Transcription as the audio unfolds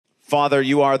Father,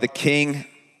 you are the King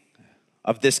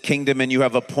of this kingdom, and you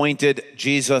have appointed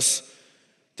Jesus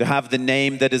to have the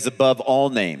name that is above all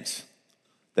names,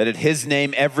 that at his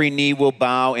name every knee will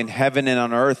bow in heaven and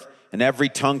on earth, and every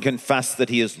tongue confess that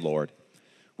he is Lord.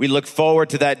 We look forward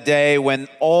to that day when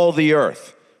all the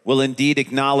earth will indeed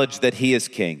acknowledge that he is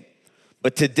King.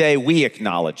 But today we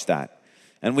acknowledge that,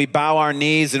 and we bow our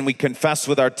knees and we confess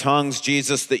with our tongues,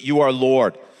 Jesus, that you are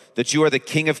Lord, that you are the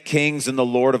King of kings and the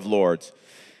Lord of lords.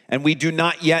 And we do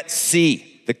not yet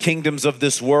see the kingdoms of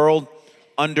this world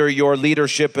under your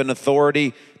leadership and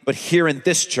authority, but here in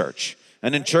this church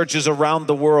and in churches around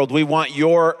the world, we want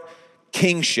your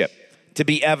kingship to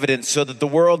be evident so that the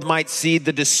world might see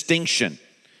the distinction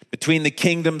between the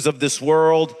kingdoms of this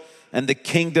world and the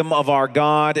kingdom of our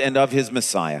God and of his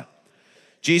Messiah.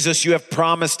 Jesus, you have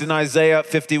promised in Isaiah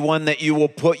 51 that you will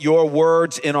put your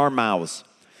words in our mouths.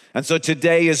 And so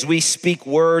today, as we speak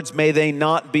words, may they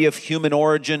not be of human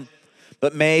origin,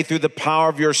 but may through the power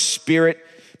of your Spirit,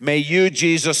 may you,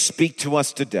 Jesus, speak to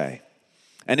us today.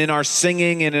 And in our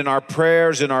singing and in our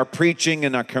prayers, in our preaching,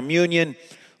 in our communion,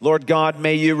 Lord God,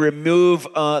 may you remove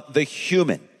the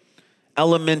human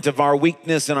element of our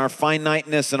weakness and our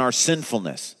finiteness and our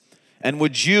sinfulness. And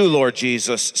would you, Lord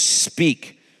Jesus,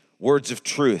 speak words of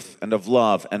truth and of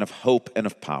love and of hope and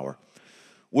of power.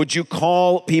 Would you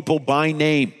call people by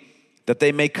name that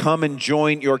they may come and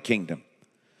join your kingdom?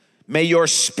 May your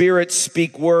Spirit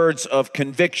speak words of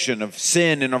conviction, of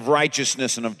sin, and of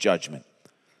righteousness and of judgment.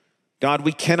 God,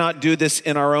 we cannot do this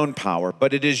in our own power,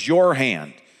 but it is your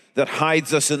hand that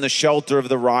hides us in the shelter of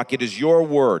the rock. It is your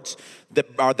words that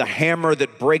are the hammer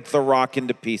that break the rock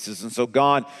into pieces. And so,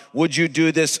 God, would you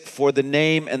do this for the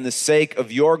name and the sake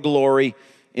of your glory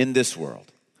in this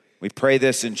world? We pray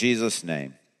this in Jesus'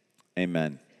 name.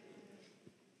 Amen.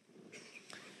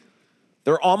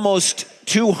 There are almost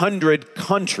 200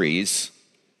 countries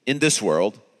in this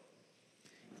world,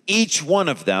 each one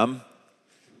of them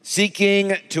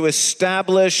seeking to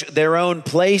establish their own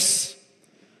place,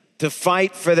 to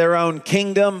fight for their own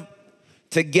kingdom,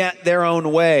 to get their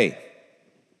own way.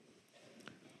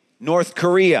 North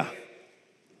Korea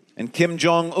and Kim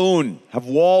Jong-un have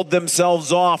walled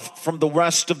themselves off from the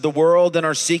rest of the world and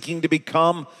are seeking to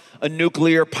become a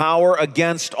nuclear power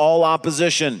against all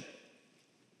opposition.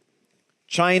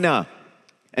 China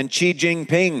and Xi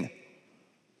Jinping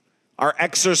are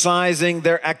exercising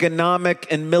their economic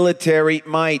and military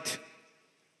might.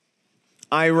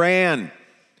 Iran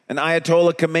and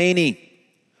Ayatollah Khamenei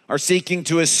are seeking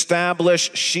to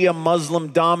establish Shia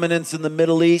Muslim dominance in the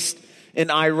Middle East, in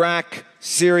Iraq,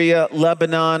 Syria,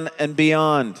 Lebanon, and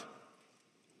beyond.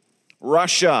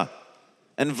 Russia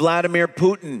and Vladimir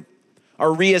Putin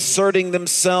are reasserting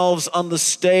themselves on the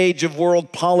stage of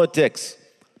world politics,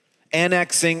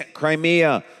 annexing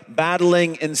Crimea,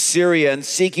 battling in Syria, and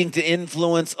seeking to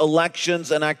influence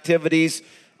elections and activities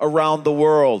around the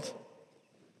world.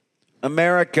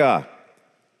 America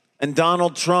and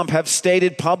Donald Trump have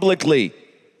stated publicly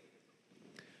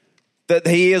that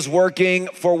he is working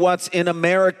for what's in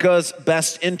America's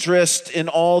best interest in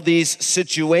all these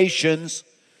situations,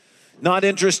 not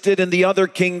interested in the other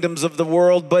kingdoms of the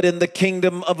world, but in the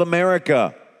kingdom of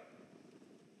America.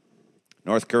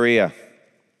 North Korea,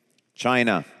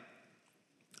 China,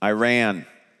 Iran,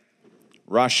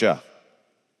 Russia,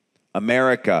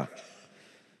 America.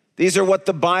 These are what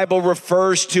the Bible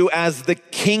refers to as the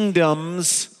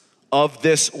kingdoms of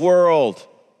this world.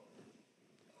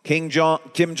 Kim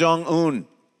Jong-un,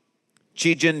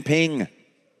 Xi Jinping,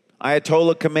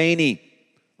 Ayatollah Khamenei,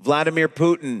 Vladimir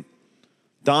Putin,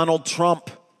 Donald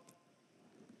Trump.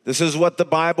 This is what the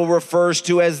Bible refers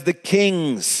to as the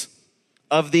kings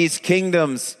of these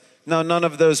kingdoms. Now, none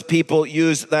of those people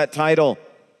use that title.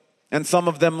 And some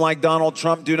of them, like Donald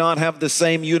Trump, do not have the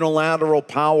same unilateral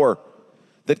power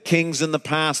that kings in the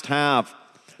past have.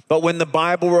 But when the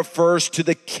Bible refers to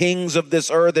the kings of this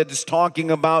earth, it is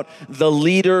talking about the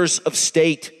leaders of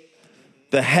state,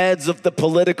 the heads of the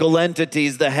political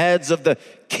entities, the heads of the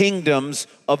kingdoms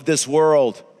of this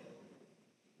world.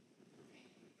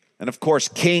 And of course,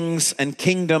 kings and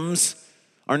kingdoms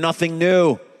are nothing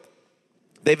new.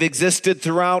 They've existed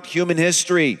throughout human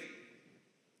history.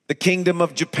 The kingdom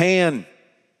of Japan,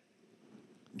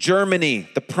 Germany,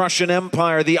 the Prussian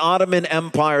Empire, the Ottoman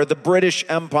Empire, the British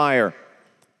Empire,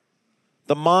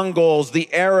 the Mongols,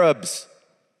 the Arabs,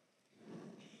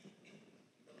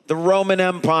 the Roman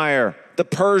Empire, the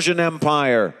Persian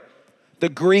Empire, the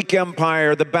Greek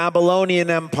Empire, the Babylonian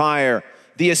Empire,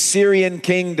 the Assyrian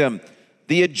kingdom,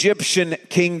 the Egyptian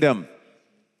kingdom.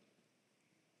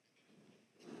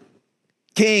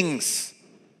 Kings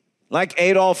like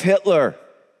Adolf Hitler,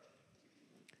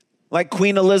 like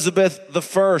Queen Elizabeth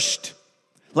I,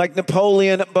 like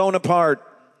Napoleon Bonaparte,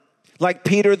 like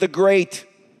Peter the Great,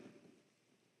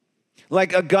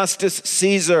 like Augustus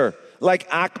Caesar, like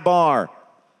Akbar,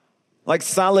 like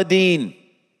Saladin,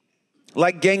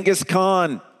 like Genghis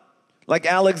Khan, like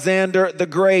Alexander the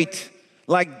Great,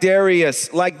 like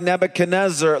Darius, like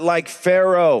Nebuchadnezzar, like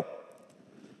Pharaoh.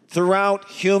 Throughout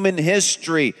human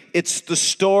history, it's the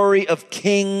story of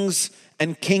kings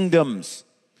and kingdoms.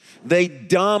 They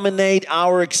dominate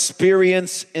our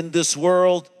experience in this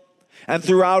world. And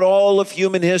throughout all of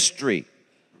human history,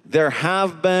 there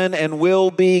have been and will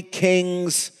be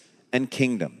kings and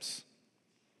kingdoms.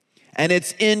 And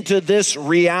it's into this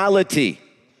reality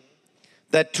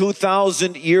that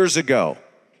 2,000 years ago,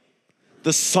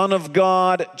 the Son of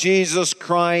God, Jesus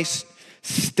Christ,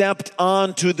 stepped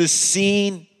onto the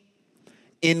scene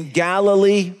in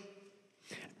Galilee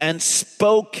and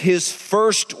spoke his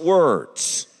first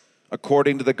words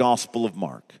according to the Gospel of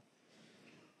Mark.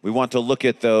 We want to look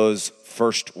at those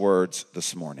first words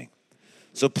this morning.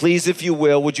 So please, if you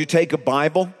will, would you take a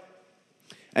Bible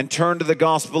and turn to the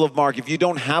Gospel of Mark? If you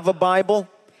don't have a Bible,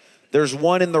 there's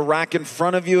one in the rack in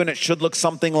front of you, and it should look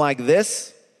something like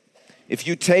this. If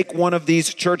you take one of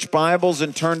these church Bibles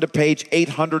and turn to page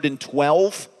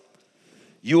 812,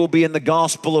 you will be in the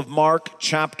Gospel of Mark,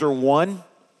 chapter 1.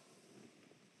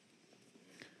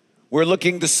 We're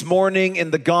looking this morning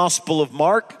in the Gospel of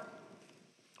Mark.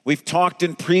 We've talked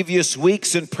in previous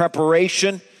weeks in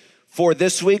preparation for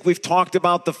this week. We've talked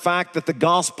about the fact that the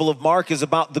Gospel of Mark is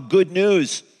about the good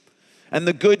news. And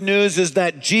the good news is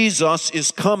that Jesus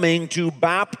is coming to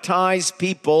baptize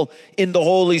people in the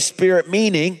Holy Spirit,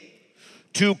 meaning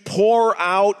to pour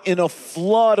out in a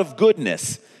flood of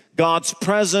goodness God's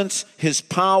presence, his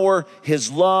power, his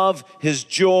love, his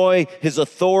joy, his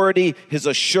authority, his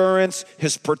assurance,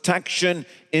 his protection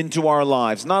into our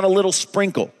lives. Not a little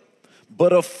sprinkle,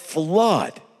 but a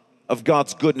flood of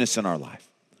God's goodness in our life.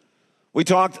 We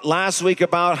talked last week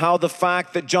about how the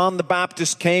fact that John the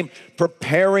Baptist came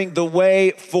preparing the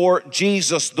way for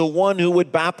Jesus, the one who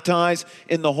would baptize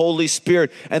in the Holy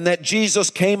Spirit, and that Jesus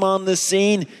came on the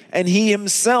scene and he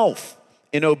himself,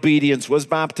 in obedience, was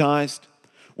baptized,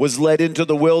 was led into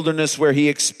the wilderness where he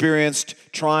experienced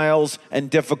trials and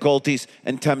difficulties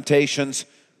and temptations,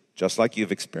 just like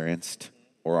you've experienced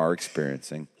or are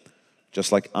experiencing,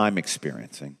 just like I'm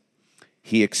experiencing.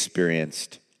 He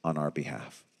experienced on our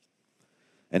behalf.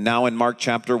 And now in Mark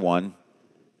chapter 1,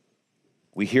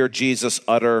 we hear Jesus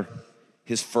utter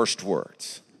his first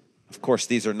words. Of course,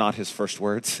 these are not his first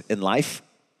words in life.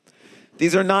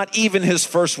 These are not even his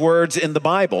first words in the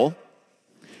Bible.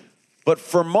 But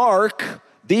for Mark,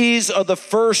 these are the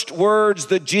first words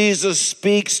that Jesus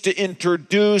speaks to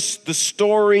introduce the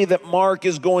story that Mark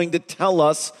is going to tell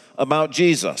us about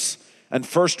Jesus. And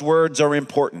first words are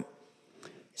important.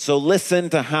 So listen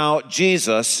to how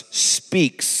Jesus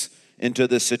speaks into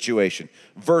this situation.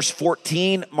 Verse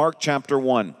 14, Mark chapter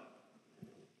 1.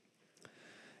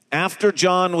 After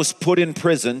John was put in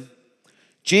prison,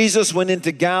 Jesus went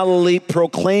into Galilee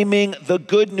proclaiming the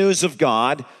good news of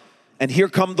God. And here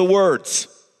come the words.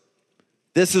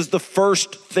 This is the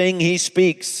first thing he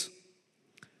speaks.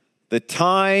 The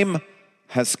time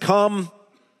has come.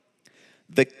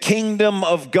 The kingdom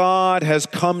of God has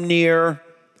come near.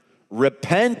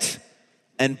 Repent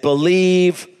and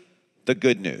believe the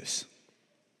good news.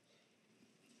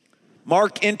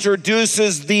 Mark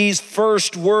introduces these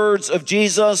first words of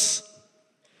Jesus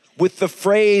with the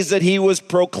phrase that he was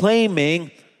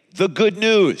proclaiming, the good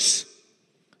news.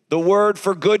 The word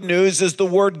for good news is the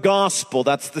word gospel.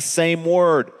 That's the same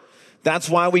word. That's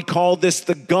why we call this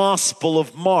the Gospel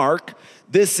of Mark.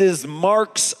 This is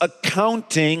Mark's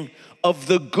accounting of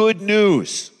the good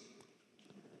news.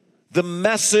 The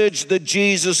message that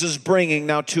Jesus is bringing.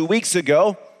 Now, 2 weeks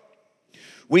ago,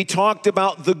 we talked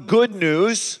about the good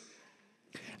news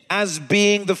as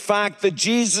being the fact that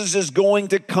Jesus is going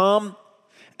to come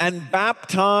and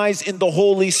baptize in the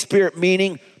Holy Spirit,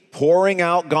 meaning pouring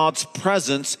out God's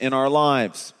presence in our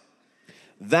lives.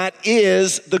 That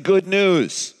is the good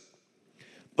news.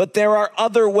 But there are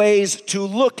other ways to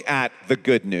look at the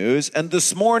good news. And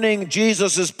this morning,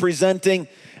 Jesus is presenting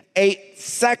a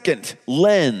second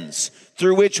lens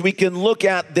through which we can look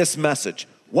at this message.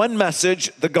 One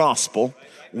message, the gospel.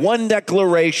 One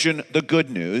declaration, the good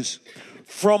news.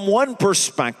 From one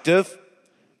perspective,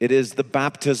 it is the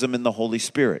baptism in the Holy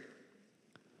Spirit.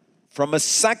 From a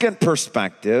second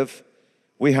perspective,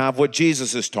 we have what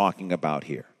Jesus is talking about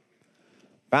here.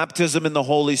 Baptism in the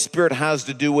Holy Spirit has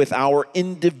to do with our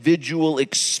individual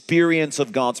experience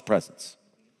of God's presence.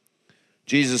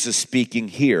 Jesus is speaking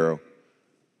here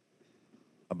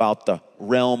about the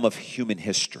realm of human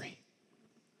history.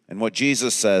 And what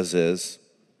Jesus says is,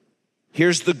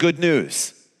 here's the good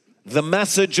news. The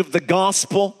message of the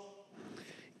gospel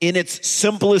in its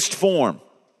simplest form.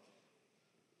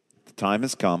 The time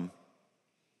has come.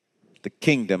 The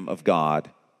kingdom of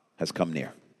God has come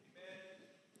near.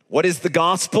 What is the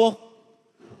gospel?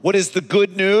 What is the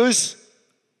good news?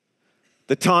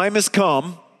 The time has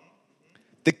come.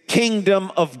 The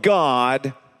kingdom of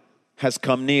God has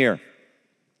come near.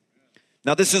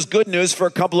 Now, this is good news for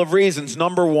a couple of reasons.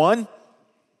 Number one,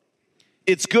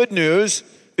 it's good news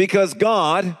because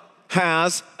God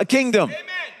has a kingdom. Amen.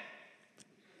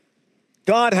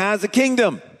 God has a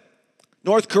kingdom.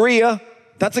 North Korea,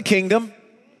 that's a kingdom.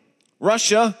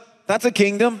 Russia, that's a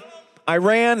kingdom.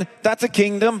 Iran, that's a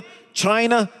kingdom.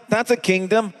 China, that's a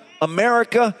kingdom.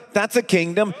 America, that's a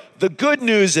kingdom. The good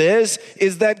news is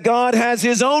that God has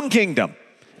his own kingdom.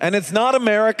 And it's not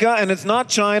America, and it's not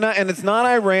China, and it's not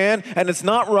Iran, and it's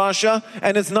not Russia,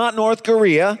 and it's not North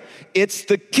Korea. It's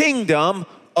the kingdom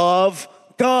of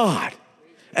God.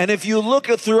 And if you look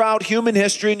throughout human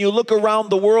history and you look around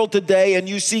the world today and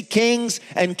you see kings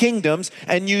and kingdoms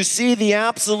and you see the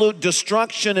absolute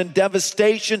destruction and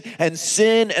devastation and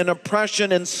sin and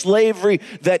oppression and slavery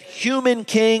that human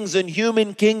kings and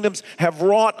human kingdoms have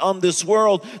wrought on this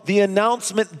world, the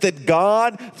announcement that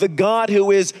God, the God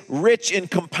who is rich in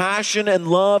compassion and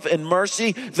love and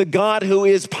mercy, the God who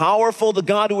is powerful, the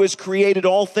God who has created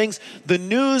all things, the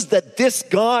news that this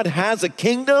God has a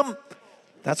kingdom,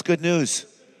 that's good news.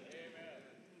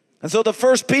 And so the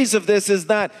first piece of this is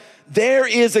that there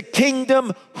is a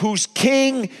kingdom whose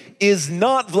king is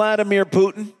not Vladimir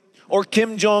Putin or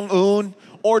Kim Jong-un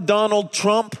or Donald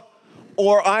Trump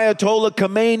or Ayatollah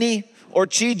Khamenei or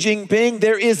Xi Jinping.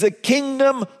 There is a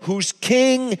kingdom whose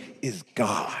king is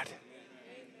God.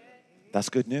 That's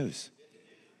good news.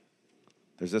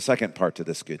 There's a second part to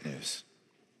this good news.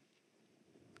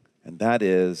 And that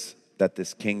is that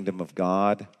this kingdom of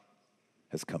God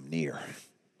has come near.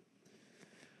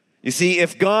 You see,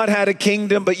 if God had a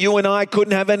kingdom, but you and I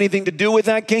couldn't have anything to do with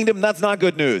that kingdom, that's not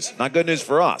good news. Not good news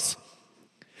for us.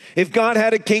 If God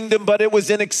had a kingdom, but it was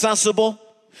inaccessible,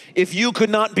 if you could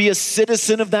not be a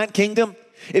citizen of that kingdom,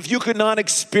 if you could not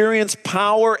experience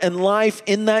power and life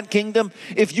in that kingdom,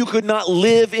 if you could not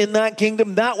live in that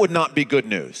kingdom, that would not be good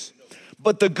news.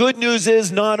 But the good news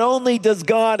is not only does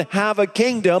God have a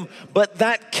kingdom, but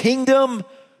that kingdom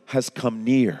has come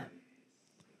near.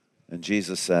 And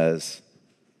Jesus says,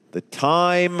 the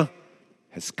time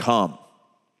has come.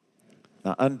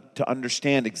 Now, to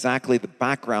understand exactly the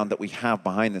background that we have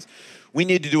behind this, we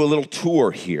need to do a little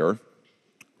tour here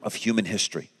of human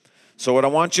history. So what I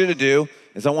want you to do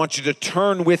is I want you to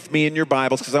turn with me in your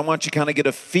Bibles because I want you to kind of get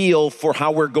a feel for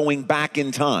how we're going back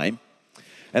in time.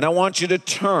 And I want you to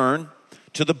turn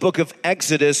to the book of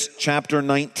Exodus chapter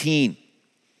 19.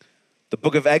 The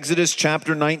book of Exodus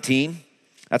chapter 19,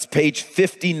 that's page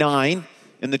 59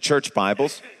 in the church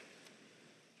Bibles.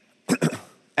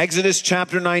 Exodus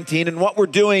chapter 19, and what we're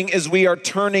doing is we are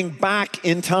turning back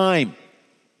in time.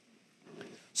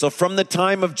 So from the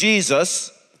time of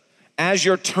Jesus, as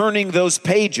you're turning those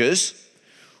pages,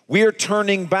 we are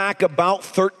turning back about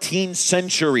 13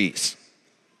 centuries.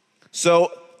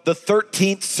 So the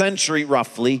 13th century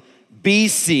roughly,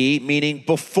 BC, meaning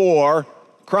before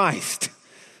Christ.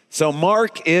 So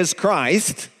Mark is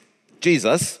Christ,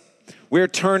 Jesus. We're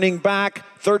turning back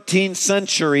 13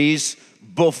 centuries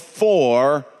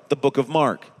before the book of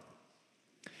Mark.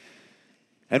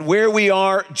 And where we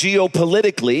are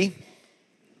geopolitically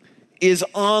is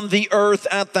on the earth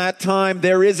at that time.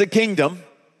 There is a kingdom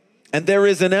and there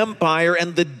is an empire,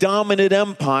 and the dominant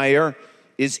empire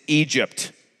is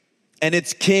Egypt. And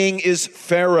its king is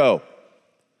Pharaoh.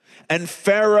 And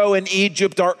Pharaoh and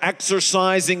Egypt are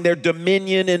exercising their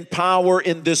dominion and power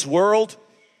in this world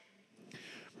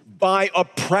by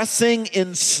oppressing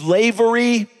in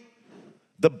slavery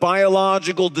the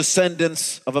biological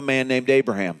descendants of a man named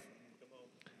Abraham,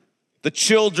 the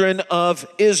children of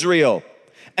Israel.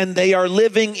 And they are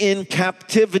living in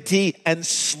captivity and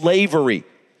slavery,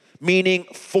 meaning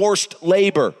forced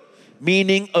labor,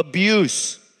 meaning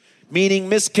abuse, meaning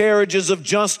miscarriages of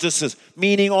justice,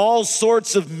 meaning all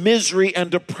sorts of misery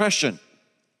and oppression.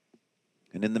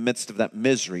 And in the midst of that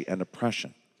misery and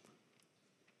oppression,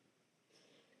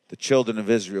 the children of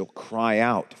Israel cry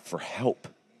out for help.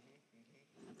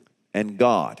 And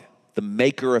God, the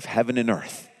maker of heaven and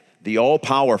earth, the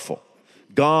all-powerful,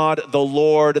 God, the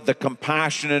Lord, the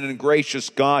compassionate and gracious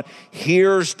God,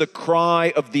 hears the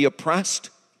cry of the oppressed.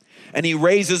 And he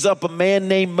raises up a man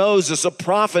named Moses, a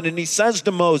prophet, and he says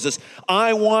to Moses,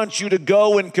 I want you to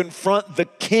go and confront the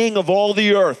king of all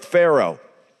the earth, Pharaoh.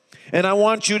 And I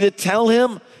want you to tell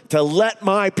him to let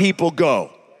my people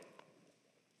go.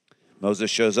 Moses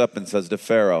shows up and says to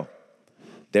Pharaoh,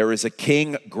 there is a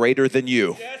king greater than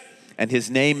you, and his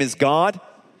name is God,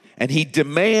 and he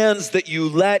demands that you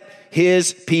let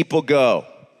his people go.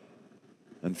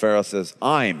 And Pharaoh says,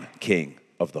 I'm king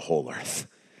of the whole earth.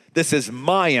 This is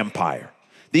my empire.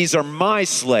 These are my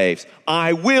slaves.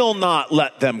 I will not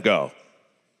let them go.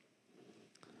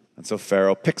 And so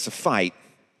Pharaoh picks a fight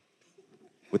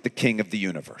with the king of the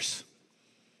universe.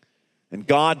 And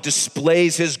God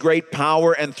displays his great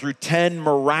power, and through 10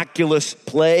 miraculous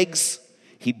plagues,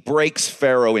 he breaks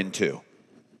Pharaoh in two.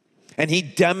 And he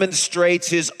demonstrates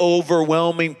his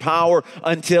overwhelming power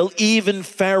until even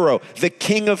Pharaoh, the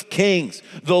King of Kings,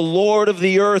 the Lord of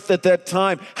the earth at that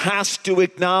time, has to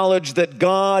acknowledge that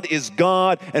God is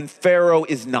God and Pharaoh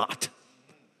is not.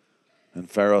 And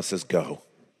Pharaoh says, go.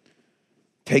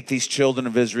 Take these children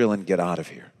of Israel and get out of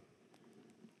here.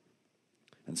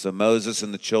 And so Moses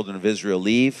and the children of Israel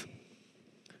leave.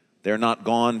 They're not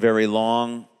gone very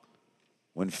long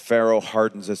when Pharaoh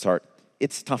hardens his heart.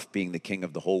 It's tough being the king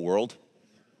of the whole world.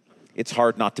 It's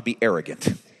hard not to be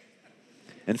arrogant.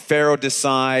 And Pharaoh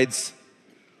decides,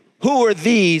 who are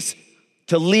these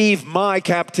to leave my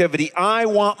captivity? I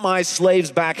want my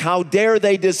slaves back. How dare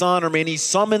they dishonor me? And he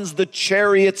summons the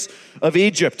chariots of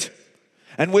Egypt.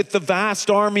 And with the vast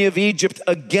army of Egypt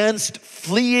against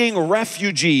fleeing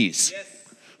refugees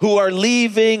who are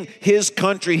leaving his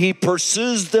country, he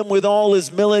pursues them with all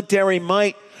his military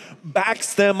might,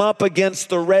 backs them up against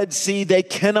the Red Sea. They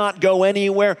cannot go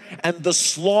anywhere, and the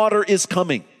slaughter is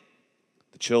coming.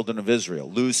 The children of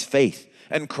Israel lose faith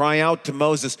and cry out to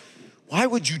Moses, why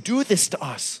would you do this to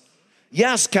us?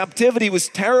 Yes, captivity was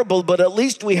terrible, but at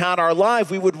least we had our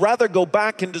life. We would rather go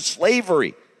back into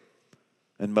slavery.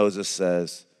 And Moses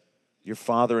says, your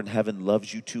Father in heaven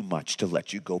loves you too much to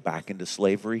let you go back into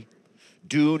slavery.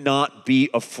 Do not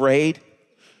be afraid.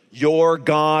 Your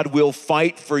God will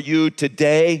fight for you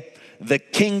today. The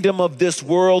kingdom of this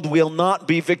world will not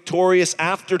be victorious.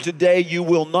 After today, you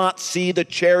will not see the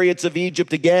chariots of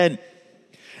Egypt again.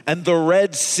 And the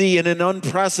Red Sea, in an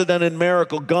unprecedented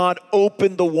miracle, God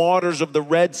opened the waters of the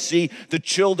Red Sea. The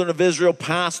children of Israel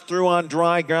passed through on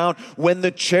dry ground. When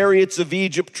the chariots of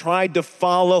Egypt tried to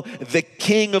follow, the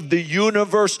king of the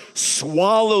universe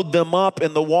swallowed them up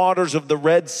in the waters of the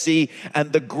Red Sea.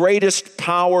 And the greatest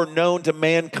power known to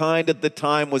mankind at the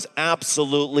time was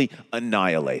absolutely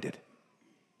annihilated.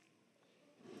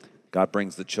 God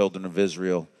brings the children of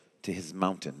Israel to his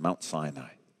mountain, Mount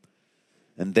Sinai.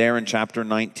 And there in chapter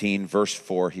 19, verse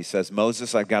 4, he says,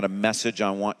 Moses, I've got a message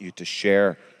I want you to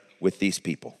share with these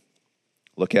people.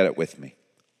 Look at it with me.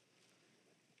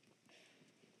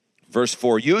 Verse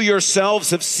 4, you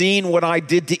yourselves have seen what I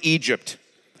did to Egypt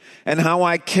and how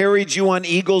I carried you on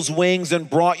eagle's wings and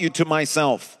brought you to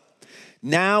myself.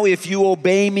 Now, if you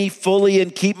obey me fully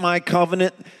and keep my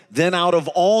covenant, then out of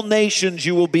all nations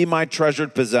you will be my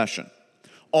treasured possession.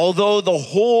 Although the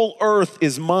whole earth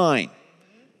is mine,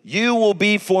 you will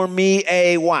be for me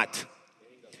a what?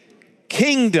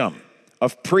 Kingdom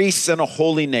of priests and a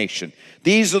holy nation.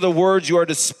 These are the words you are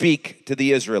to speak to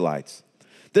the Israelites.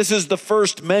 This is the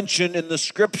first mention in the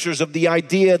scriptures of the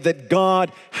idea that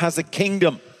God has a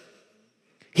kingdom.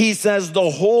 He says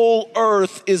the whole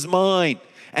earth is mine.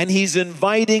 And he's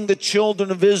inviting the children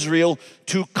of Israel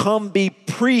to come be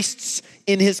priests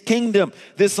in his kingdom.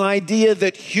 This idea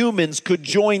that humans could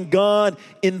join God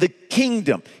in the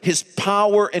kingdom, his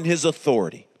power and his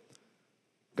authority.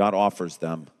 God offers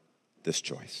them this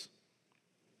choice.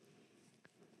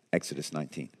 Exodus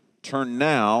 19. Turn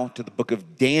now to the book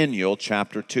of Daniel,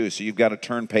 chapter 2. So you've got to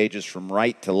turn pages from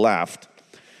right to left.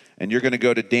 And you're going to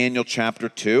go to Daniel chapter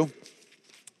 2.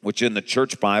 Which in the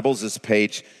church Bibles is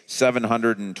page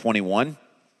 721.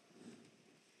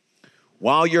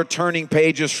 While you're turning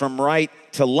pages from right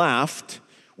to left,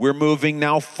 we're moving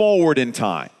now forward in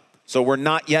time. So we're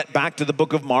not yet back to the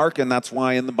book of Mark, and that's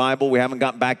why in the Bible we haven't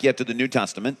gotten back yet to the New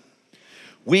Testament.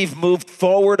 We've moved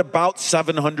forward about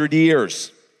 700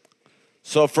 years.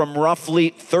 So from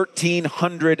roughly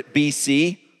 1300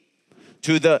 BC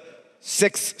to the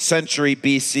 6th century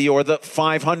BC, or the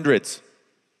 500s.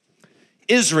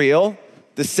 Israel,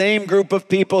 the same group of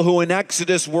people who in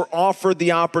Exodus were offered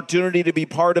the opportunity to be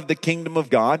part of the kingdom of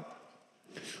God,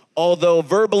 although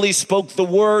verbally spoke the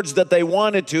words that they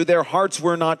wanted to, their hearts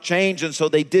were not changed, and so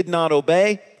they did not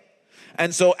obey.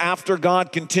 And so after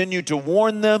God continued to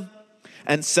warn them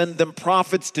and send them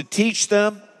prophets to teach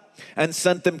them and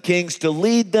sent them kings to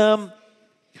lead them,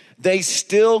 they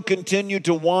still continued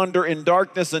to wander in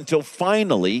darkness until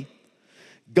finally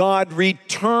God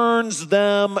returns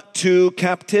them to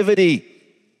captivity.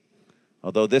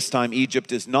 Although this time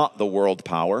Egypt is not the world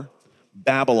power,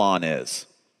 Babylon is.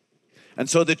 And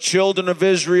so the children of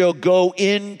Israel go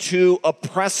into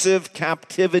oppressive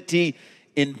captivity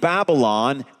in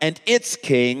Babylon and its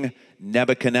king,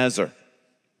 Nebuchadnezzar.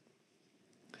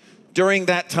 During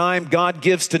that time, God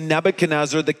gives to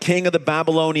Nebuchadnezzar, the king of the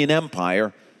Babylonian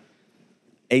Empire,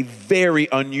 a very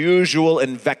unusual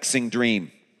and vexing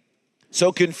dream.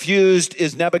 So confused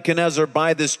is Nebuchadnezzar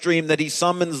by this dream that he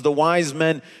summons the wise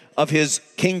men of his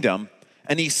kingdom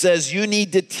and he says, you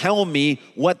need to tell me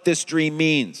what this dream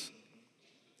means.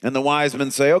 And the wise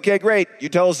men say, okay, great. You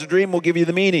tell us the dream, we'll give you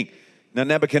the meaning. Now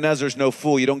Nebuchadnezzar's no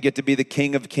fool. You don't get to be the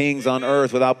king of kings on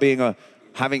earth without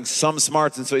having some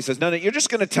smarts. And so he says, no, you're just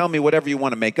going to tell me whatever you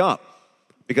want to make up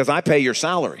because I pay your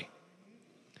salary.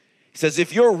 He says,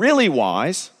 if you're really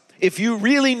wise, if you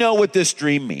really know what this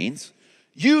dream means,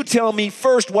 you tell me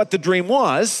first what the dream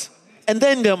was, and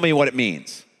then tell me what it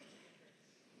means.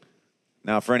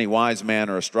 Now, for any wise man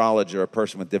or astrologer or a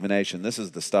person with divination, this is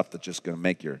the stuff that's just going to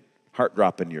make your heart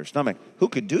drop into your stomach. Who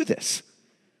could do this?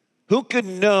 Who could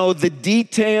know the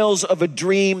details of a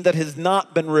dream that has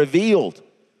not been revealed?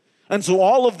 And so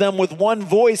all of them with one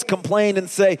voice complain and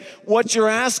say, what you're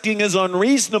asking is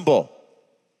unreasonable.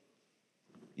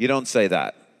 You don't say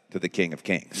that to the King of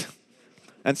Kings.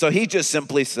 And so he just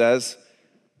simply says,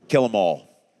 kill them all.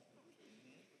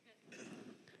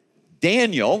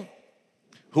 Daniel,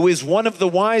 who is one of the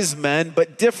wise men,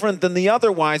 but different than the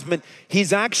other wise men,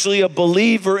 he's actually a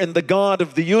believer in the God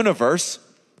of the universe,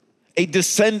 a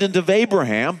descendant of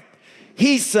Abraham.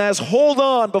 He says, hold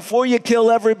on, before you kill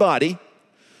everybody,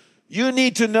 you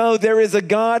need to know there is a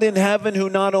God in heaven who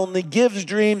not only gives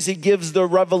dreams, he gives the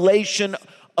revelation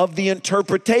of the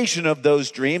interpretation of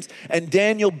those dreams. And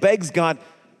Daniel begs God,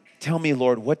 tell me,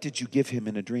 Lord, what did you give him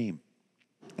in a dream?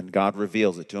 And God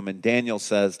reveals it to him. And Daniel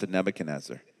says to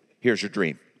Nebuchadnezzar, here's your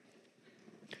dream.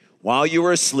 While you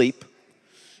were asleep,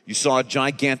 you saw a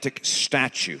gigantic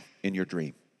statue in your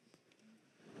dream.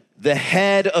 The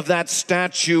head of that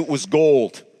statue was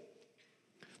gold.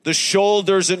 The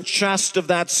shoulders and chest of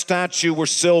that statue were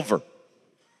silver.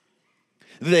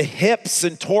 The hips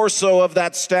and torso of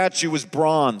that statue was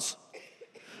bronze.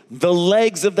 The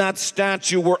legs of that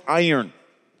statue were iron.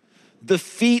 The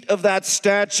feet of that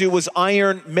statue was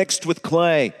iron mixed with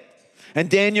clay. And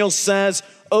Daniel says,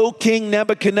 O King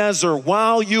Nebuchadnezzar,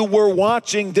 while you were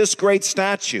watching this great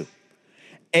statue,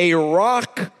 a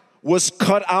rock was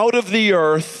cut out of the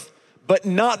earth, but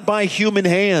not by human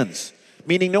hands.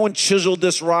 Meaning no one chiseled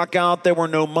this rock out. There were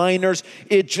no miners.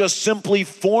 It just simply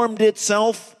formed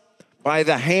itself by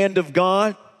the hand of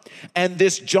God. And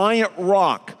this giant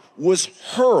rock was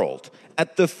hurled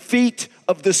at the feet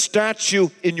of the statue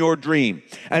in your dream.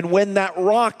 And when that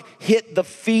rock hit the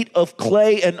feet of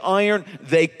clay and iron,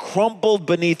 they crumbled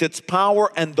beneath its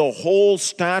power, and the whole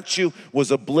statue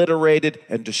was obliterated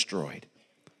and destroyed.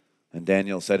 And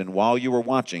Daniel said, and while you were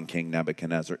watching, King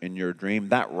Nebuchadnezzar, in your dream,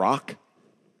 that rock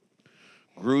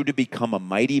grew to become a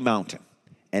mighty mountain,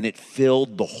 and it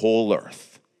filled the whole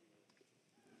earth.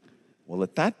 Well,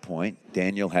 at that point,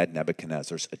 Daniel had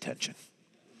Nebuchadnezzar's attention.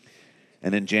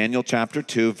 And in Daniel chapter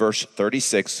 2, verse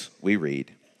 36, we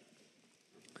read,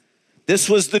 this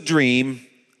was the dream,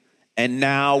 and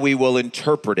now we will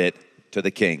interpret it to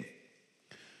the king.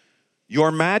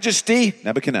 Your Majesty,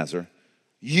 Nebuchadnezzar,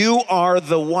 you are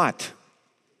the what?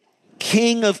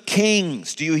 King of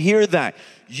kings. Do you hear that?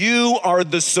 You are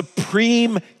the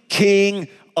supreme king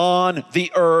on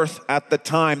the earth at the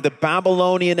time. The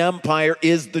Babylonian Empire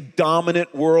is the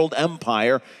dominant world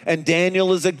empire, and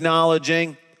Daniel is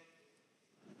acknowledging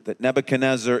that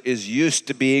Nebuchadnezzar is used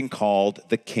to being called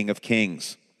the King of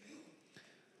Kings.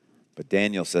 But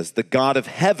Daniel says, the God of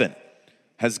heaven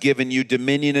has given you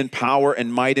dominion and power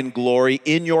and might and glory.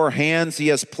 In your hands he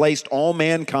has placed all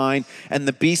mankind and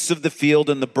the beasts of the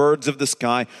field and the birds of the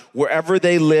sky. Wherever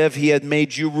they live, he had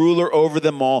made you ruler over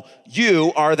them all.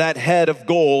 You are that head of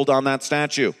gold on that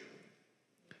statue.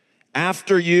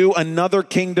 After you, another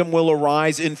kingdom will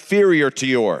arise inferior to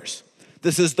yours.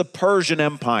 This is the Persian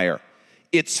Empire.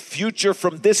 Its future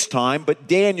from this time, but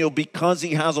Daniel, because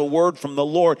he has a word from the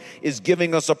Lord, is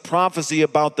giving us a prophecy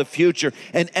about the future.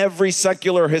 And every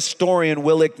secular historian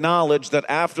will acknowledge that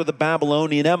after the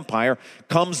Babylonian Empire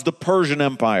comes the Persian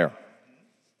Empire.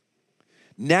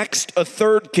 Next, a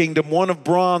third kingdom, one of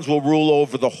bronze, will rule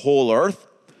over the whole earth.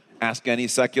 Ask any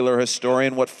secular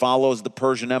historian, what follows the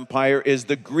Persian Empire is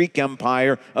the Greek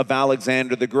Empire of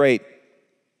Alexander the Great.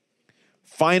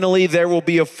 Finally, there will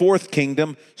be a fourth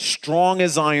kingdom, strong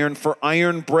as iron, for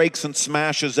iron breaks and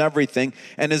smashes everything.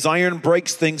 And as iron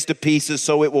breaks things to pieces,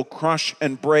 so it will crush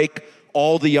and break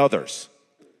all the others.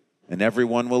 And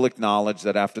everyone will acknowledge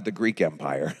that after the Greek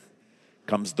Empire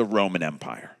comes the Roman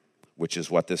Empire, which is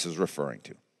what this is referring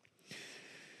to.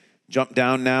 Jump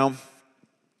down now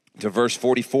to verse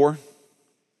 44.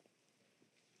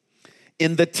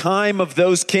 In the time of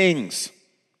those kings,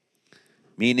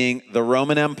 meaning the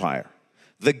Roman Empire,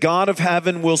 the God of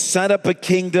heaven will set up a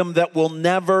kingdom that will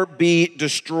never be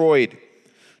destroyed,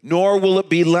 nor will it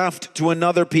be left to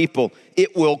another people.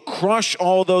 It will crush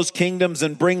all those kingdoms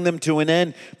and bring them to an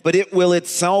end, but it will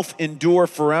itself endure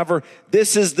forever.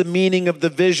 This is the meaning of the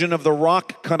vision of the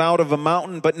rock cut out of a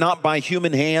mountain, but not by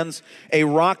human hands, a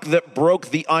rock that broke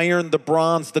the iron, the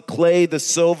bronze, the clay, the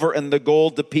silver, and the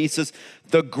gold to pieces.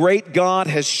 The great God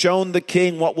has shown the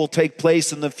king what will take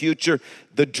place in the future.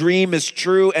 The dream is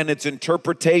true and its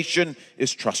interpretation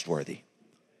is trustworthy.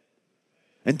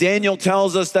 And Daniel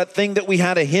tells us that thing that we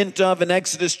had a hint of in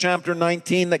Exodus chapter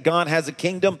 19, that God has a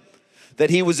kingdom,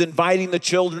 that he was inviting the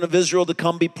children of Israel to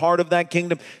come be part of that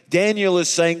kingdom. Daniel is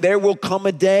saying there will come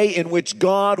a day in which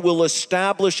God will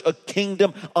establish a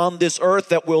kingdom on this earth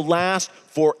that will last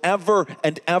forever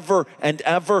and ever and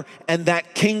ever. And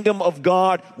that kingdom of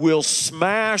God will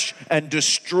smash and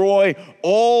destroy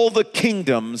all the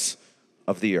kingdoms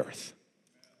of the earth.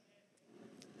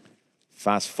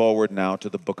 Fast forward now to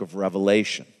the book of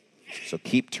Revelation. So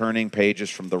keep turning pages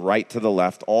from the right to the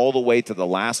left, all the way to the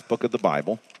last book of the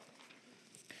Bible.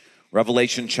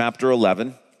 Revelation chapter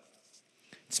 11.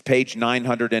 It's page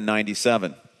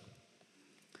 997.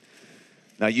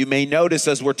 Now you may notice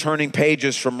as we're turning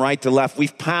pages from right to left,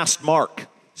 we've passed Mark.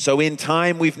 So in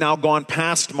time, we've now gone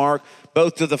past Mark,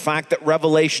 both to the fact that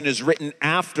Revelation is written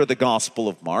after the Gospel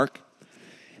of Mark,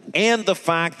 and the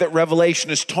fact that Revelation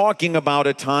is talking about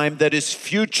a time that is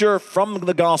future from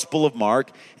the Gospel of Mark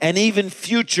and even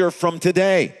future from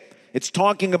today. It's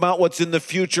talking about what's in the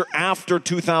future after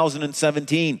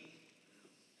 2017.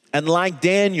 And like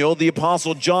Daniel, the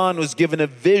Apostle John was given a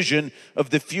vision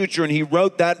of the future and he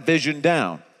wrote that vision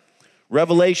down.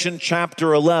 Revelation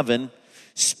chapter 11,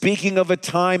 speaking of a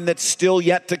time that's still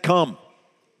yet to come.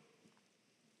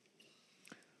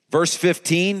 Verse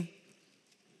 15.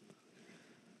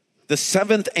 The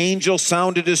seventh angel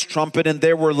sounded his trumpet, and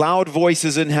there were loud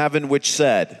voices in heaven which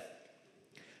said,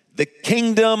 the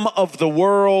kingdom of the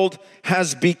world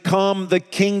has become the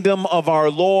kingdom of our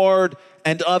Lord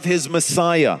and of his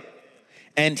Messiah,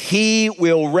 and he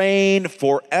will reign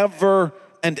forever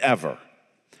and ever.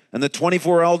 And the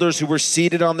 24 elders who were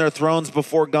seated on their thrones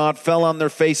before God fell on their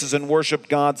faces and worshiped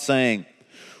God, saying,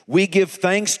 we give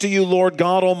thanks to you, Lord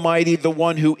God Almighty, the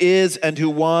one who is and who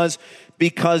was,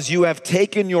 because you have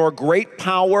taken your great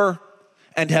power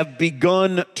and have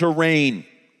begun to reign.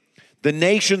 The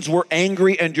nations were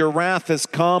angry and your wrath has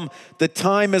come. The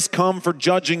time has come for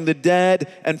judging the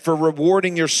dead and for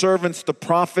rewarding your servants, the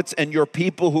prophets, and your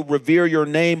people who revere your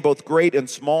name, both great and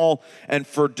small, and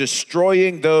for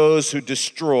destroying those who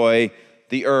destroy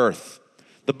the earth.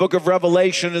 The book of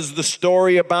Revelation is the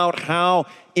story about how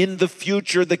in the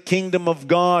future the kingdom of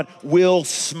God will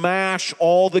smash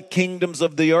all the kingdoms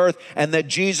of the earth, and that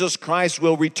Jesus Christ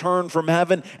will return from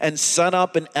heaven and set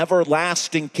up an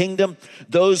everlasting kingdom.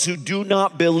 Those who do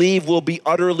not believe will be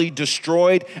utterly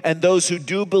destroyed, and those who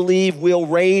do believe will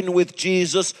reign with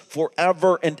Jesus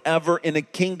forever and ever in a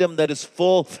kingdom that is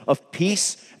full of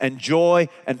peace and joy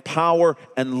and power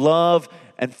and love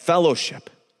and fellowship.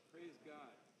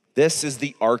 This is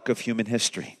the arc of human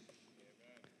history.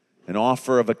 An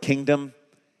offer of a kingdom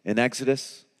in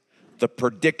Exodus, the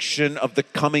prediction of the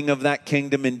coming of that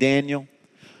kingdom in Daniel,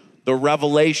 the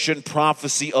revelation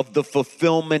prophecy of the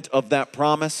fulfillment of that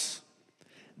promise.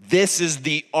 This is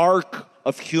the arc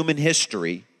of human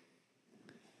history,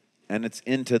 and it's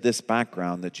into this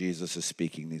background that Jesus is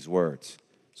speaking these words.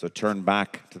 So turn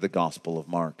back to the Gospel of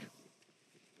Mark.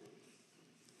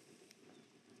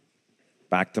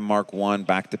 Back to Mark 1,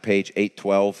 back to page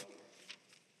 812.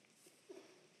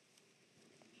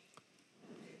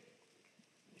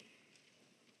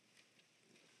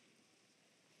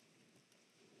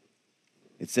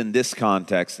 It's in this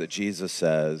context that Jesus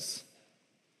says,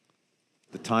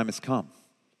 the time has come.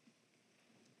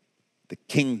 The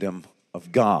kingdom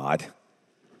of God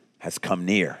has come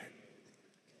near.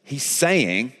 He's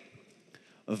saying,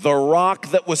 the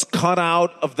rock that was cut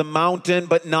out of the mountain,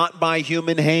 but not by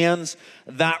human hands,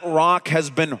 that rock has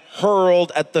been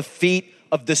hurled at the feet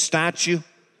of the statue,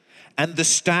 and the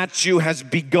statue has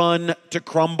begun to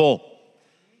crumble.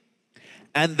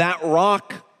 And that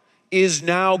rock is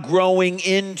now growing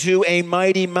into a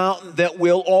mighty mountain that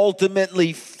will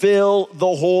ultimately fill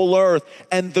the whole earth.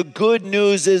 And the good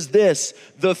news is this: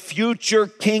 the future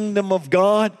kingdom of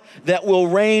God that will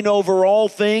reign over all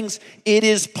things, it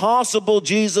is possible,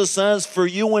 Jesus says, for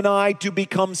you and I to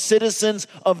become citizens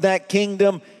of that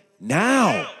kingdom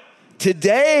now,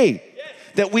 today.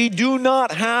 that we do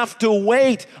not have to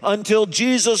wait until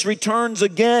Jesus returns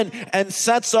again and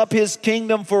sets up his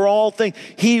kingdom for all things.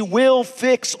 He will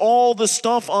fix all the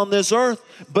stuff on this earth.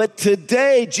 But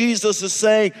today, Jesus is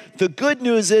saying, the good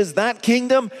news is that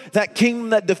kingdom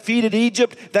that defeated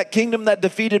Egypt, that kingdom that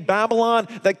defeated Babylon,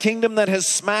 that kingdom that has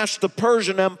smashed the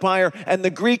Persian Empire and the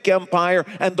Greek Empire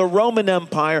and the Roman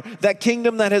Empire, that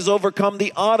kingdom that has overcome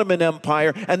the Ottoman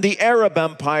Empire and the Arab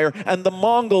Empire and the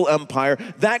Mongol Empire,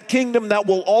 that kingdom that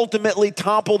will ultimately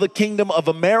topple the kingdom of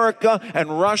America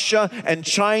and Russia and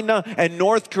China and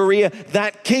North Korea,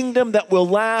 that kingdom that will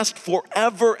last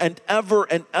forever and ever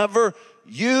and ever.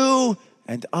 You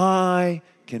and I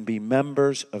can be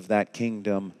members of that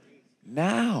kingdom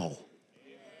now.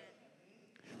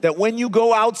 That when you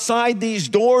go outside these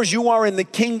doors, you are in the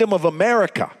kingdom of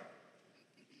America.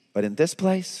 But in this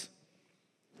place,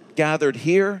 gathered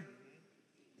here,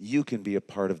 you can be a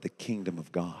part of the kingdom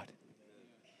of God.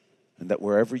 And that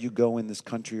wherever you go in this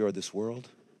country or this world,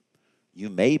 you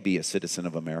may be a citizen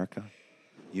of America.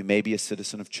 You may be a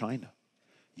citizen of China.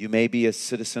 You may be a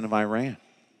citizen of Iran.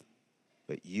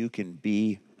 But you can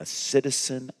be a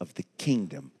citizen of the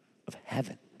kingdom of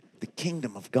heaven, the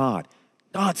kingdom of God,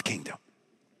 God's kingdom.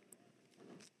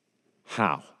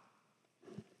 How?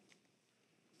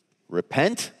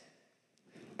 Repent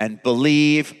and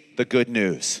believe the good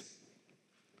news.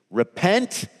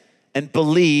 Repent and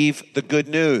believe the good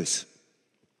news.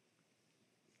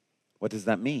 What does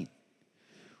that mean?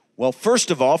 Well, first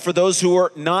of all, for those who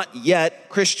are not yet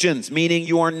Christians, meaning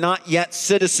you are not yet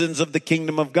citizens of the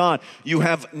kingdom of God, you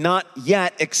have not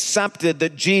yet accepted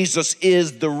that Jesus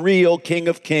is the real King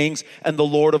of Kings and the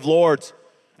Lord of Lords.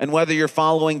 And whether you're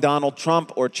following Donald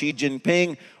Trump or Xi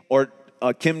Jinping or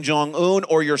Kim Jong-un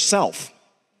or yourself,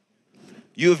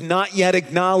 you have not yet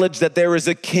acknowledged that there is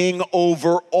a king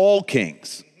over all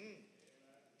kings.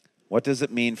 What does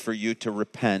it mean for you to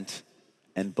repent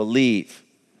and believe?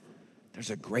 There's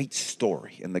a great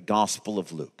story in the Gospel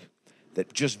of Luke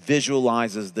that just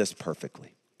visualizes this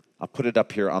perfectly. I'll put it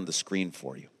up here on the screen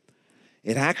for you.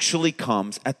 It actually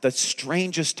comes at the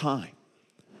strangest time.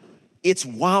 It's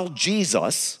while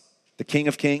Jesus, the King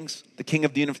of Kings, the King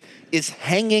of the universe, is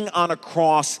hanging on a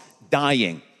cross,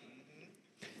 dying.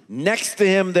 Next to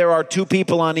him, there are two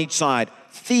people on each side,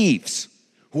 thieves,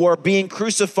 who are being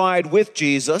crucified with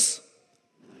Jesus.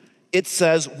 It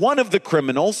says, one of the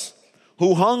criminals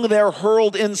who hung there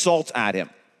hurled insults at him.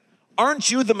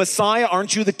 Aren't you the Messiah?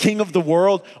 Aren't you the King of the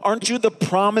world? Aren't you the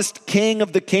promised King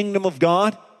of the kingdom of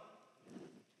God?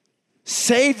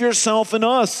 Save yourself and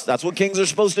us. That's what kings are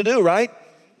supposed to do, right?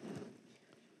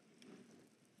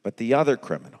 But the other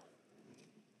criminal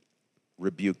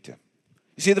rebuked him.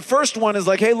 You see, the first one is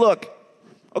like, hey, look,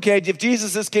 okay, if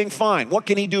Jesus is king, fine. What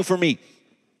can he do for me?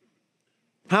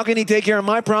 How can he take care of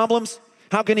my problems?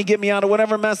 How can he get me out of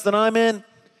whatever mess that I'm in?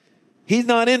 He's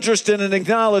not interested in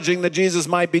acknowledging that Jesus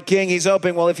might be king. He's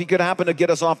hoping, well, if he could happen to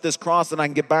get us off this cross, then I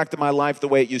can get back to my life the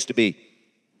way it used to be.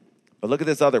 But look at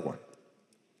this other one.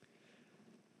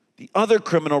 The other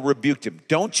criminal rebuked him.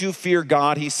 Don't you fear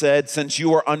God, he said, since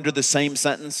you are under the same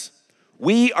sentence?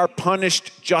 We are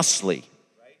punished justly,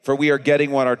 for we are getting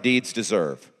what our deeds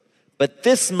deserve. But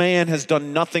this man has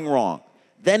done nothing wrong.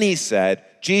 Then he said,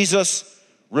 Jesus,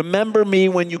 remember me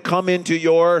when you come into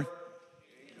your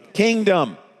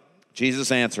kingdom.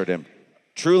 Jesus answered him,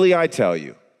 truly I tell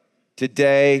you,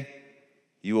 today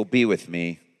you will be with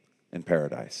me in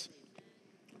paradise.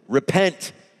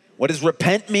 Repent. What does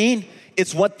repent mean?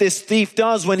 It's what this thief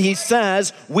does when he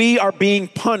says we are being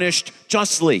punished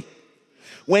justly.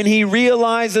 When he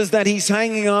realizes that he's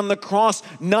hanging on the cross,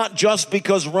 not just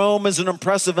because Rome is an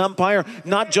oppressive empire,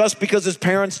 not just because his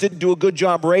parents didn't do a good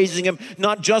job raising him,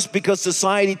 not just because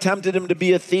society tempted him to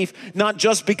be a thief, not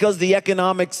just because the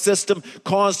economic system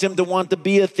caused him to want to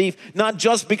be a thief, not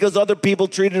just because other people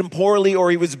treated him poorly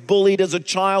or he was bullied as a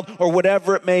child or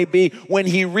whatever it may be. When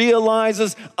he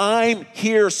realizes I'm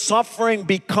here suffering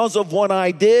because of what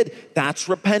I did, that's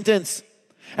repentance.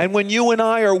 And when you and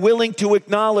I are willing to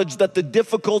acknowledge that the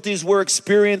difficulties we're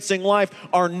experiencing in life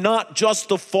are not just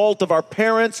the fault of our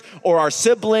parents or our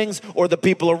siblings or the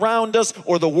people around us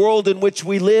or the world in which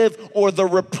we live or the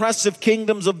repressive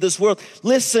kingdoms of this world.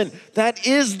 Listen, that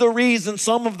is the reason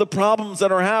some of the problems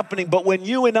that are happening. But when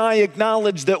you and I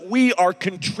acknowledge that we are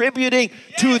contributing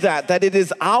to that it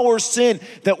is our sin,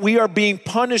 that we are being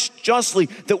punished justly,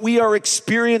 that we are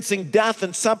experiencing death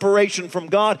and separation from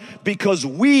God because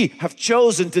we have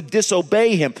chosen to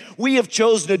disobey him. We have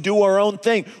chosen to do our own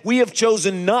thing. We have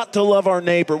chosen not to love our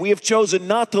neighbor. We have chosen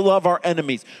not to love our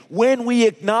enemies. When we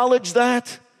acknowledge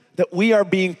that we are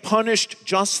being punished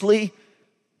justly,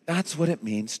 that's what it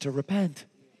means to repent.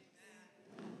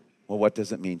 Well, what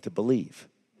does it mean to believe?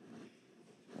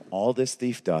 All this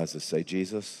thief does is say,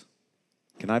 Jesus,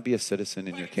 can I be a citizen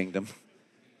in your kingdom?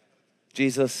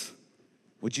 Jesus,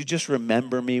 would you just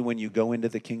remember me when you go into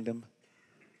the kingdom?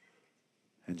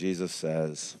 And Jesus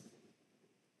says,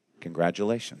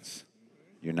 congratulations,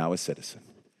 you're now a citizen.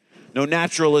 No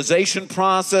naturalization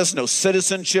process, no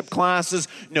citizenship classes,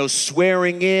 no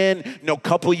swearing in, no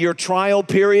couple-year trial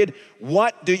period.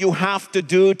 What do you have to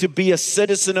do to be a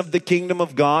citizen of the kingdom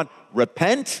of God?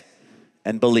 Repent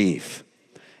and believe.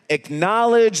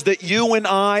 Acknowledge that you and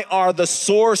I are the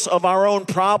source of our own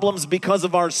problems because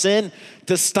of our sin.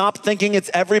 To stop thinking it's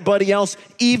everybody else,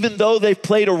 even though they've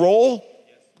played a role.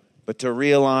 But to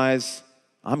realize,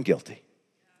 I'm guilty.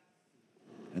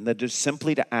 And then just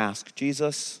simply to ask,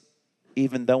 Jesus,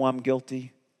 even though I'm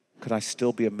guilty, could I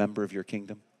still be a member of your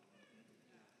kingdom?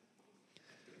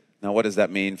 Now, what does that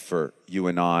mean for you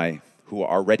and I who are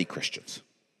already Christians?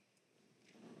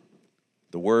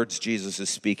 The words Jesus is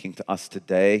speaking to us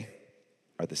today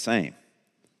are the same.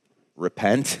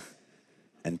 Repent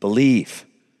and believe.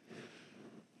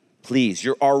 Please,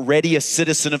 you're already a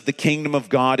citizen of the kingdom of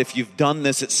God if you've done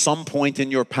this at some point in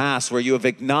your past where you have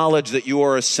acknowledged that you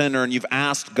are a sinner and you've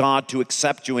asked God to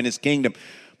accept you in his kingdom.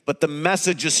 But the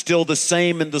message is still the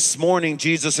same, and this morning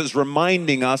Jesus is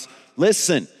reminding us,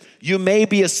 listen, you may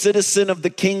be a citizen of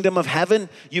the kingdom of heaven,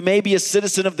 you may be a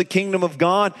citizen of the kingdom of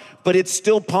God, but it's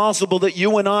still possible that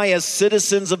you and I, as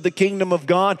citizens of the kingdom of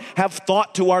God, have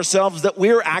thought to ourselves that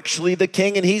we're actually the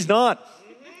king and he's not.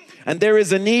 And there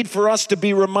is a need for us to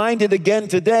be reminded again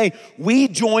today, we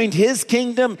joined his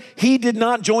kingdom, he did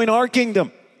not join our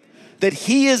kingdom. That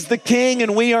he is the king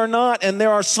and we are not. And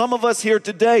there are some of us here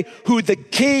today who the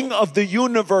king of the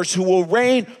universe who will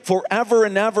reign forever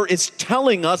and ever is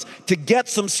telling us to get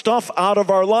some stuff out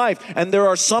of our life. And there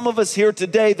are some of us here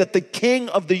today that the king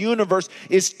of the universe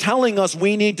is telling us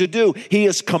we need to do. He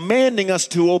is commanding us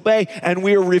to obey and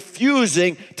we are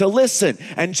refusing to listen.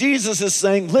 And Jesus is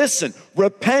saying, listen,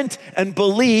 repent and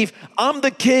believe. I'm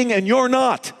the king and you're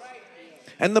not.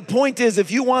 And the point is, if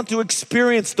you want to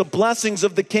experience the blessings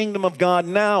of the kingdom of God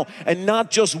now and not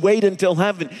just wait until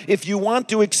heaven, if you want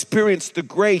to experience the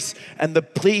grace and the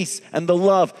peace and the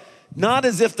love, not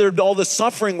as if all the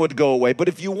suffering would go away, but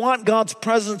if you want God's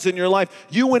presence in your life,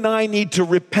 you and I need to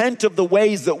repent of the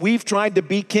ways that we've tried to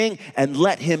be king and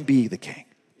let him be the king.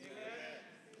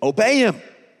 Obey him.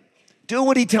 Do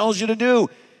what he tells you to do.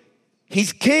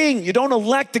 He's king. You don't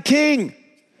elect a king.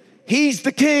 He's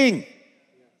the king.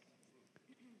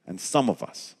 And some of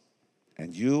us,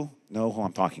 and you know who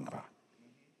I'm talking about,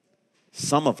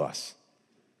 some of us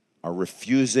are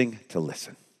refusing to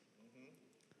listen.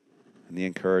 And the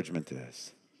encouragement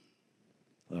is,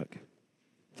 look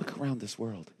around this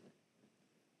world.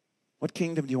 What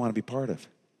kingdom do you want to be part of?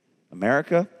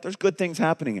 America? There's good things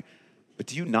happening. But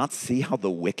do you not see how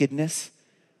the wickedness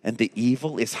and the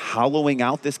evil is hollowing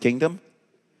out this kingdom?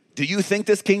 Do you think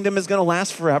this kingdom is going to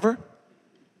last forever?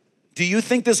 Do you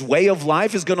think this way of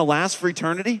life is going to last for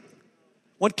eternity?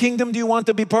 What kingdom do you want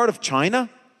to be part of? China?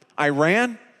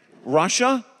 Iran?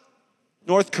 Russia?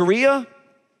 North Korea?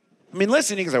 I mean,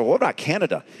 listen, you can say, well, what about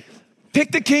Canada?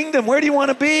 Pick the kingdom. Where do you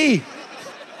want to be?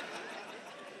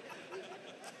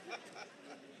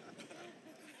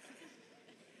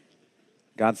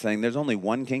 God's saying there's only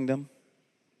one kingdom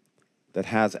that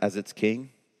has as its king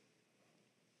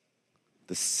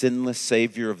the sinless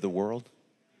Savior of the world,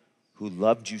 who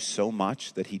loved you so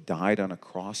much that he died on a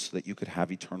cross so that you could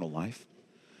have eternal life.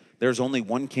 There's only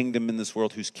one kingdom in this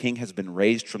world whose king has been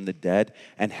raised from the dead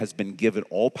and has been given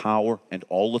all power and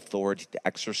all authority to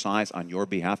exercise on your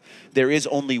behalf. There is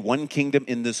only one kingdom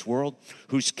in this world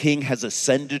whose king has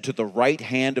ascended to the right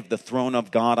hand of the throne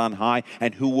of God on high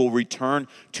and who will return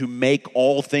to make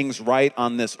all things right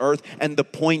on this earth. And the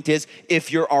point is,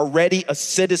 if you're already a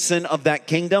citizen of that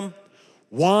kingdom,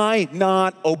 why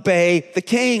not obey the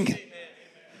king?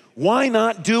 Why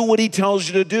not do what he tells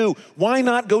you to do? Why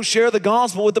not go share the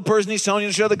gospel with the person he's telling you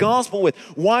to share the gospel with?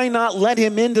 Why not let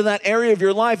him into that area of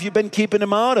your life you've been keeping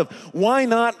him out of? Why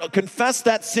not confess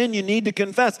that sin you need to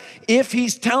confess? If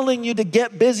he's telling you to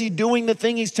get busy doing the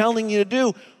thing he's telling you to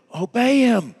do, obey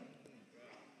him.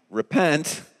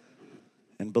 Repent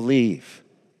and believe.